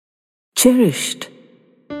cherished.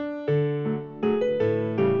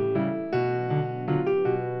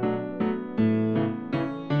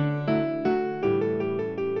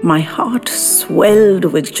 My heart swelled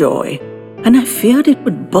with joy, and I feared it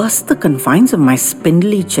would burst the confines of my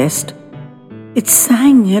spindly chest. It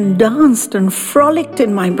sang and danced and frolicked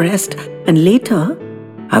in my breast, and later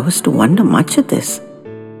I was to wonder much at this.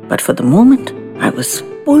 But for the moment, I was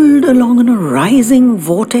pulled along in a rising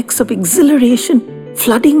vortex of exhilaration,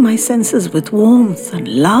 flooding my senses with warmth and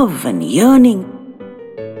love and yearning,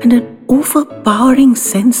 and an overpowering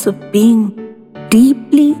sense of being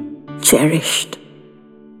deeply cherished.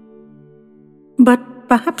 But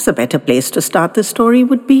perhaps a better place to start this story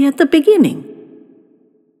would be at the beginning.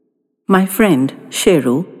 My friend,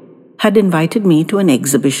 Sheru, had invited me to an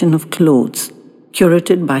exhibition of clothes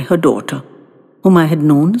curated by her daughter, whom I had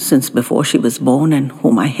known since before she was born and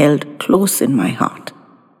whom I held close in my heart.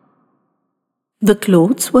 The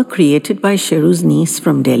clothes were created by Sheru's niece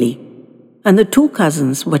from Delhi, and the two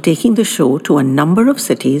cousins were taking the show to a number of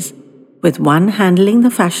cities, with one handling the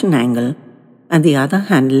fashion angle and the other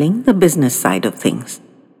handling the business side of things.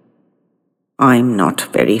 I'm not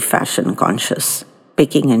very fashion conscious,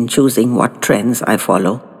 picking and choosing what trends I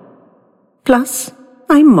follow. Plus,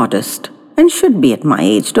 I'm modest and should be at my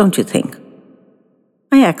age, don't you think?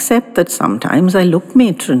 I accept that sometimes I look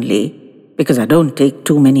matronly because I don't take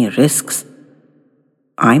too many risks.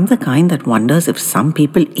 I'm the kind that wonders if some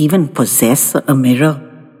people even possess a mirror,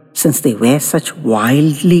 since they wear such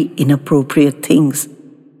wildly inappropriate things.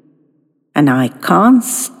 And I can't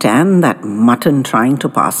stand that mutton trying to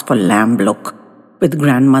pass for lamb look, with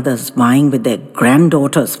grandmothers vying with their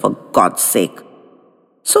granddaughters for God's sake.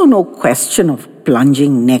 So no question of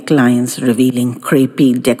plunging necklines revealing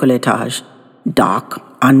crepey décolletage, dark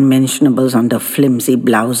unmentionables under flimsy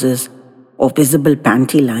blouses, or visible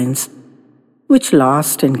panty lines, which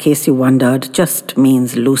last, in case you wondered, just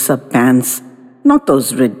means looser pants, not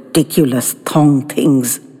those ridiculous thong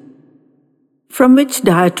things. From which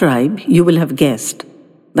diatribe you will have guessed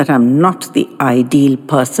that I'm not the ideal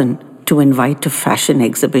person to invite to fashion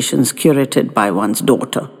exhibitions curated by one's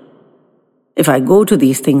daughter. If I go to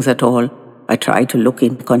these things at all, I try to look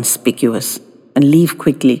inconspicuous and leave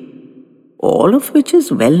quickly, all of which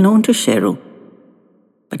is well known to Sheru.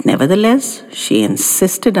 But nevertheless, she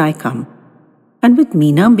insisted I come, and with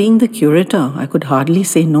Meena being the curator, I could hardly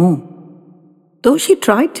say no. Though she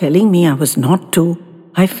tried telling me I was not to,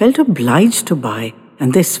 I felt obliged to buy,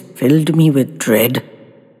 and this filled me with dread.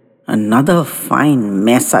 Another fine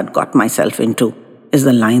mess I'd got myself into, is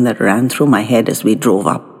the line that ran through my head as we drove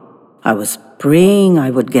up. I was praying I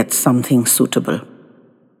would get something suitable.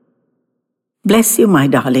 Bless you, my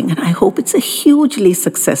darling, and I hope it's a hugely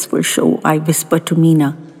successful show, I whispered to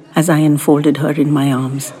Meena as I enfolded her in my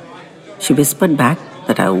arms. She whispered back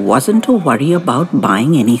that I wasn't to worry about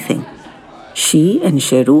buying anything. She and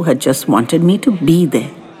Sheru had just wanted me to be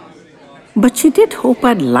there. But she did hope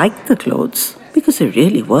I'd like the clothes, because they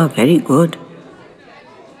really were very good.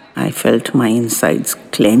 I felt my insides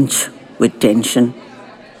clench with tension,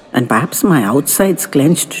 and perhaps my outsides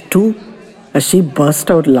clenched too, as she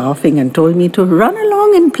burst out laughing and told me to run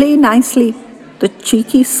along and play nicely, the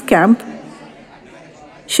cheeky scamp.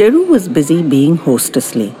 Sheru was busy being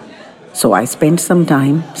hostessly, so I spent some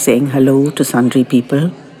time saying hello to sundry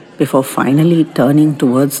people before finally turning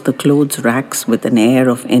towards the clothes racks with an air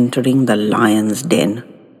of entering the lion's den.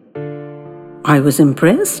 I was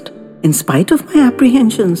impressed, in spite of my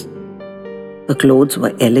apprehensions. The clothes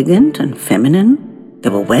were elegant and feminine. They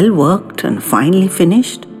were well worked and finely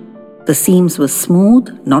finished. The seams were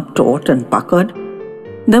smooth, not taut and puckered.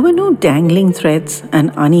 There were no dangling threads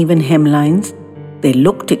and uneven hemlines. They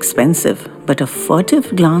looked expensive, but a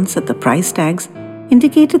furtive glance at the price tags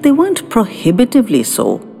indicated they weren't prohibitively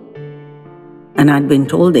so. And I'd been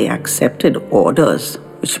told they accepted orders,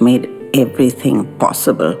 which made everything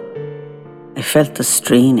possible. I felt the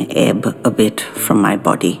strain ebb a bit from my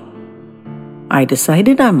body. I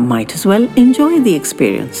decided I might as well enjoy the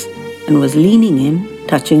experience and was leaning in,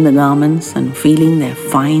 touching the garments and feeling their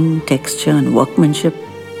fine texture and workmanship.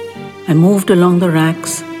 I moved along the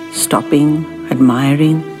racks, stopping,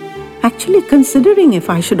 admiring, actually considering if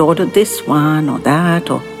I should order this one or that,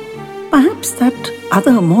 or perhaps that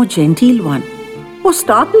other more genteel one, or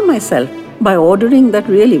startle myself by ordering that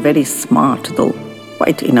really very smart, though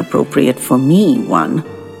quite inappropriate for me, one.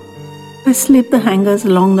 I slid the hangers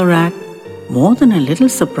along the rack, more than a little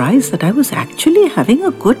surprised that I was actually having a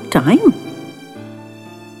good time.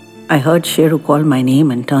 I heard Sheru call my name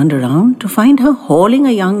and turned around to find her hauling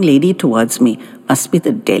a young lady towards me. Must be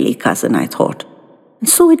the Delhi cousin, I thought. And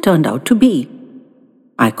so it turned out to be.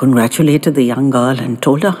 I congratulated the young girl and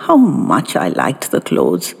told her how much I liked the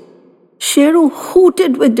clothes. Sheru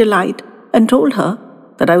hooted with delight and told her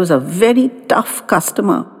that I was a very tough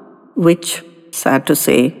customer, which, sad to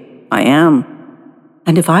say, I am.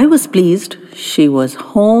 And if I was pleased, she was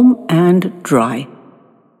home and dry.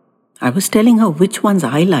 I was telling her which ones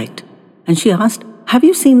I liked, and she asked, "Have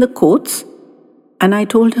you seen the coats?" And I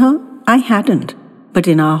told her I hadn't, but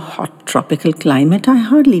in our hot tropical climate, I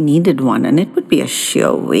hardly needed one, and it would be a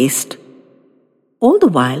sheer waste. All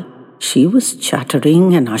the while, she was chattering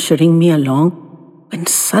and ushering me along, when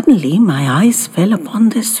suddenly my eyes fell upon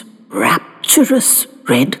this rapturous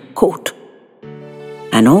red coat.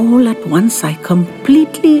 And all at once I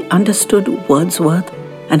completely understood Wordsworth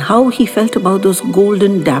and how he felt about those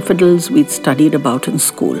golden daffodils we'd studied about in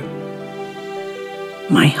school.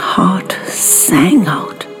 My heart sang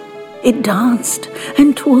out. It danced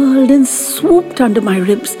and twirled and swooped under my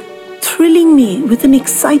ribs, thrilling me with an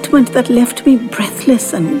excitement that left me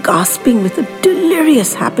breathless and gasping with a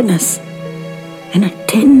delirious happiness and a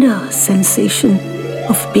tender sensation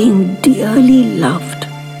of being dearly loved.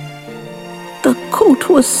 The coat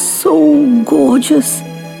was so gorgeous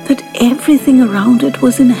that everything around it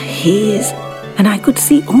was in a haze, and I could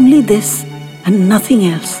see only this and nothing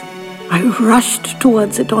else. I rushed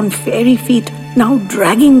towards it on fairy feet, now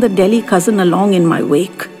dragging the Delhi cousin along in my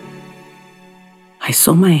wake. I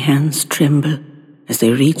saw my hands tremble as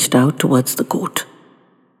they reached out towards the coat.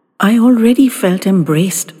 I already felt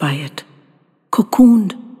embraced by it,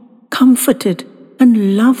 cocooned, comforted,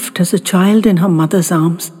 and loved as a child in her mother's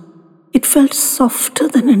arms. It felt softer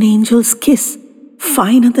than an angel's kiss,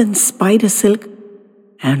 finer than spider silk,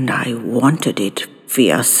 and I wanted it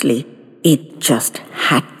fiercely. It just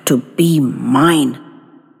had to be mine.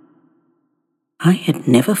 I had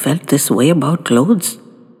never felt this way about clothes.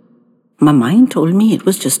 My mind told me it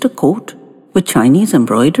was just a coat with Chinese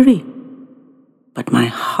embroidery. But my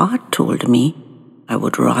heart told me I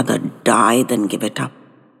would rather die than give it up.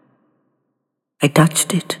 I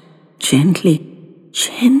touched it gently,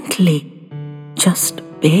 just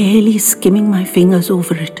barely skimming my fingers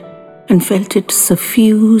over it, and felt it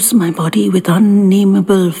suffuse my body with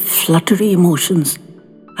unnameable, fluttery emotions.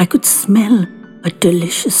 I could smell a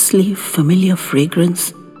deliciously familiar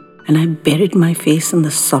fragrance, and I buried my face in the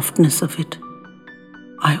softness of it.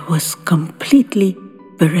 I was completely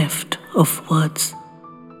bereft of words.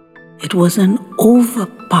 It was an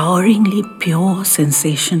overpoweringly pure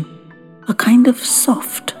sensation, a kind of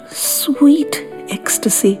soft, sweet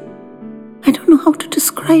ecstasy. I don't know how to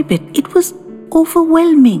describe it. It was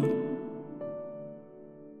overwhelming.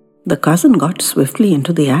 The cousin got swiftly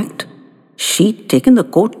into the act. She'd taken the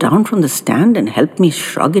coat down from the stand and helped me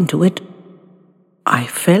shrug into it. I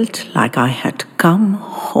felt like I had come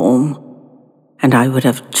home, and I would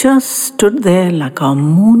have just stood there like a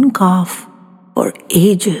moon calf for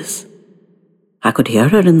ages. I could hear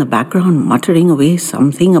her in the background muttering away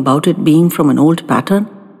something about it being from an old pattern,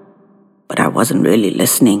 but I wasn't really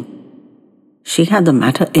listening. She had the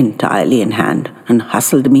matter entirely in hand and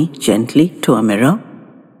hustled me gently to a mirror.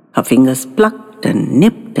 Her fingers plucked and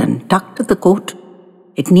nipped and tucked at the coat.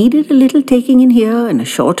 It needed a little taking in here and a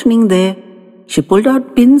shortening there. She pulled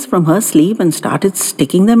out pins from her sleeve and started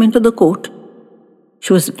sticking them into the coat.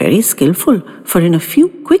 She was very skillful, for in a few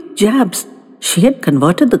quick jabs, she had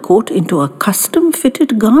converted the coat into a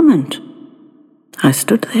custom-fitted garment. I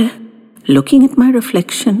stood there, looking at my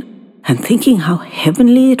reflection and thinking how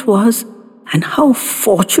heavenly it was and how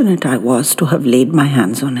fortunate I was to have laid my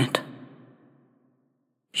hands on it.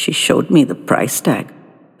 She showed me the price tag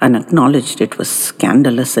and acknowledged it was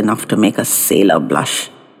scandalous enough to make a sailor blush.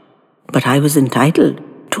 But I was entitled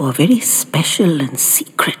to a very special and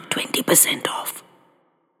secret 20% off.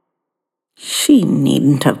 She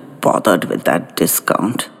needn't have bothered with that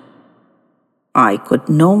discount. I could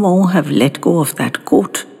no more have let go of that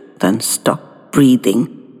coat than stop breathing.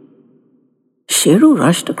 Sheru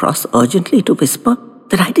rushed across urgently to whisper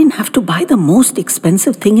that I didn't have to buy the most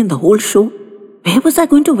expensive thing in the whole show. Where was I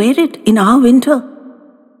going to wear it in our winter?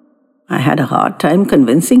 I had a hard time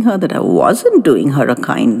convincing her that I wasn't doing her a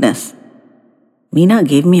kindness. Meena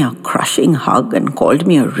gave me a crushing hug and called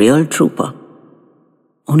me a real trooper.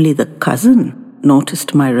 Only the cousin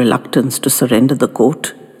noticed my reluctance to surrender the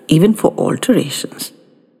coat, even for alterations.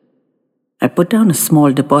 I put down a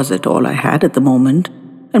small deposit, all I had at the moment,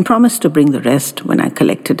 and promised to bring the rest when I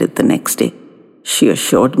collected it the next day. She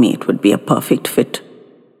assured me it would be a perfect fit.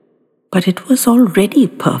 But it was already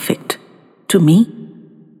perfect, to me.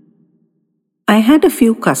 I had a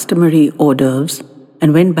few customary hors d'oeuvres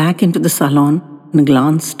and went back into the salon and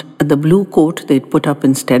glanced at the blue coat they'd put up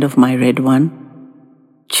instead of my red one.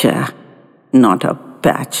 Not a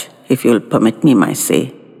patch, if you'll permit me my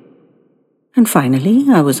say. And finally,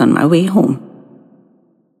 I was on my way home.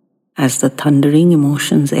 As the thundering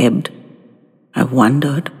emotions ebbed, I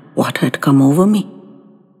wondered what had come over me.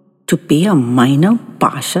 To pay a minor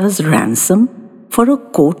pasha's ransom for a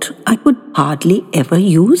coat I could hardly ever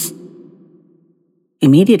use?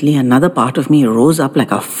 Immediately, another part of me rose up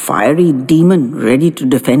like a fiery demon ready to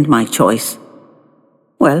defend my choice.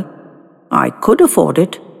 Well, I could afford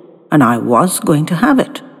it, and I was going to have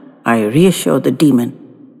it, I reassured the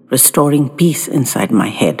demon, restoring peace inside my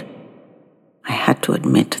head. I had to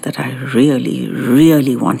admit that I really,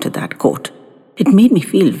 really wanted that coat. It made me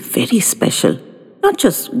feel very special, not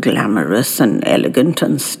just glamorous and elegant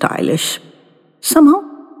and stylish. Somehow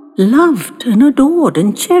loved and adored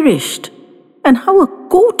and cherished. And how a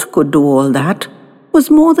coat could do all that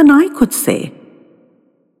was more than I could say.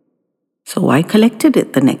 So I collected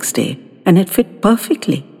it the next day, and it fit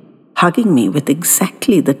perfectly, hugging me with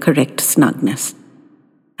exactly the correct snugness.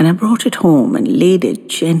 And I brought it home and laid it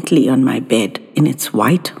gently on my bed in its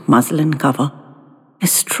white muslin cover. I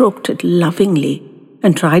stroked it lovingly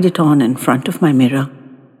and tried it on in front of my mirror,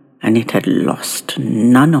 and it had lost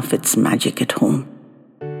none of its magic at home.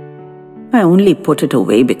 I only put it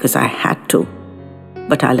away because I had to,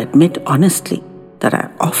 but I'll admit honestly that I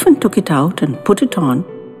often took it out and put it on,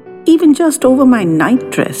 even just over my night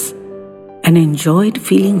dress, and enjoyed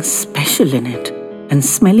feeling special in it and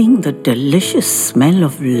smelling the delicious smell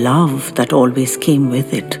of love that always came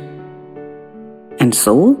with it. And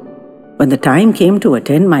so, when the time came to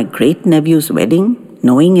attend my great-nephew's wedding,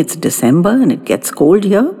 knowing it's December and it gets cold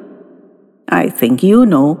here, I think you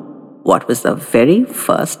know what was the very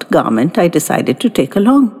first garment I decided to take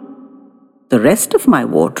along. The rest of my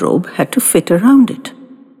wardrobe had to fit around it.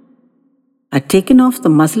 I'd taken off the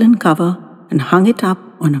muslin cover and hung it up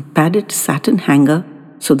on a padded satin hanger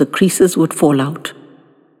so the creases would fall out.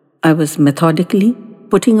 I was methodically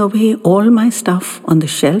putting away all my stuff on the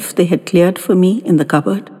shelf they had cleared for me in the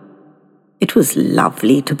cupboard. It was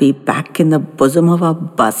lovely to be back in the bosom of our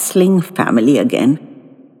bustling family again.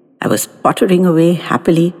 I was pottering away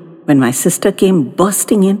happily when my sister came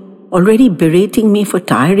bursting in, already berating me for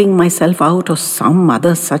tiring myself out or some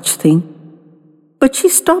other such thing. But she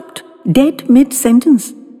stopped dead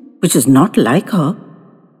mid-sentence, which is not like her,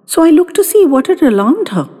 so I looked to see what had alarmed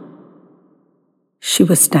her. She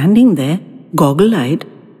was standing there, goggle-eyed,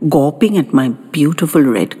 gawping at my beautiful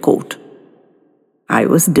red coat. I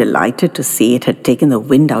was delighted to see it had taken the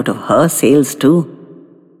wind out of her sails too.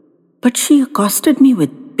 But she accosted me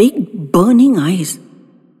with big, burning eyes.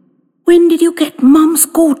 "When did you get Mum's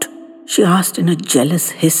coat?" she asked in a jealous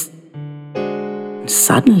hiss. And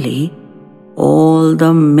suddenly, all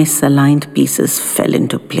the misaligned pieces fell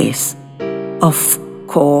into place. Of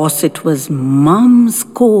course, it was Mum's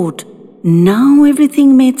coat. Now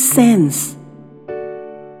everything made sense.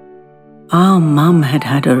 Our Mum had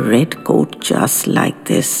had a red coat just like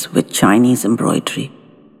this with Chinese embroidery.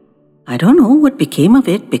 I don't know what became of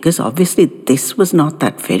it because obviously this was not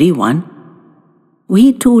that very one.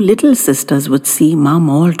 We two little sisters would see Mum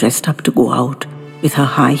all dressed up to go out with her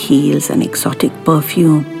high heels and exotic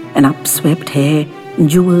perfume and upswept hair, and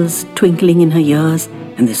jewels twinkling in her ears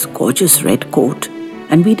and this gorgeous red coat.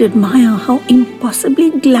 And we'd admire how impossibly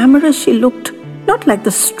glamorous she looked, not like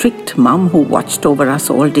the strict Mum who watched over us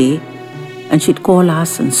all day. And she'd call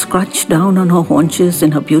us and scrunch down on her haunches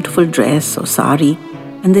in her beautiful dress or sari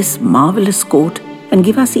and this marvelous coat and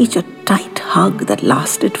give us each a tight hug that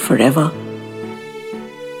lasted forever.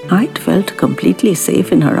 I'd felt completely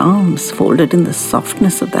safe in her arms, folded in the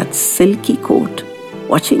softness of that silky coat,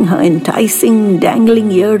 watching her enticing,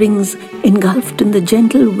 dangling earrings engulfed in the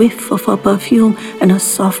gentle whiff of her perfume and her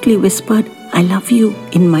softly whispered, "I love you,"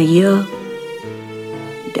 in my ear.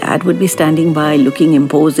 Dad would be standing by looking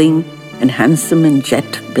imposing and handsome in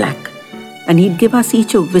jet black, and he'd give us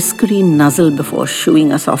each a whiskery nuzzle before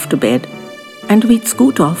shooing us off to bed, and we'd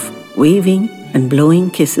scoot off, waving and blowing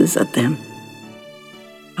kisses at them.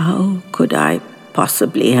 How could I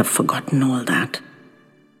possibly have forgotten all that?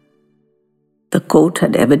 The coat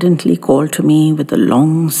had evidently called to me with the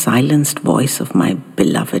long silenced voice of my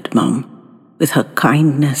beloved Mum, with her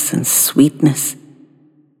kindness and sweetness.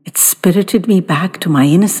 It spirited me back to my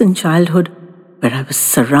innocent childhood, where I was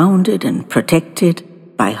surrounded and protected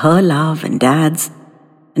by her love and Dad's,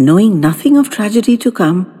 and knowing nothing of tragedy to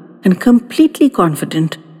come, and completely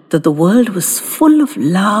confident that the world was full of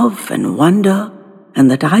love and wonder, and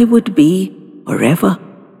that I would be forever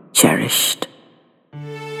cherished.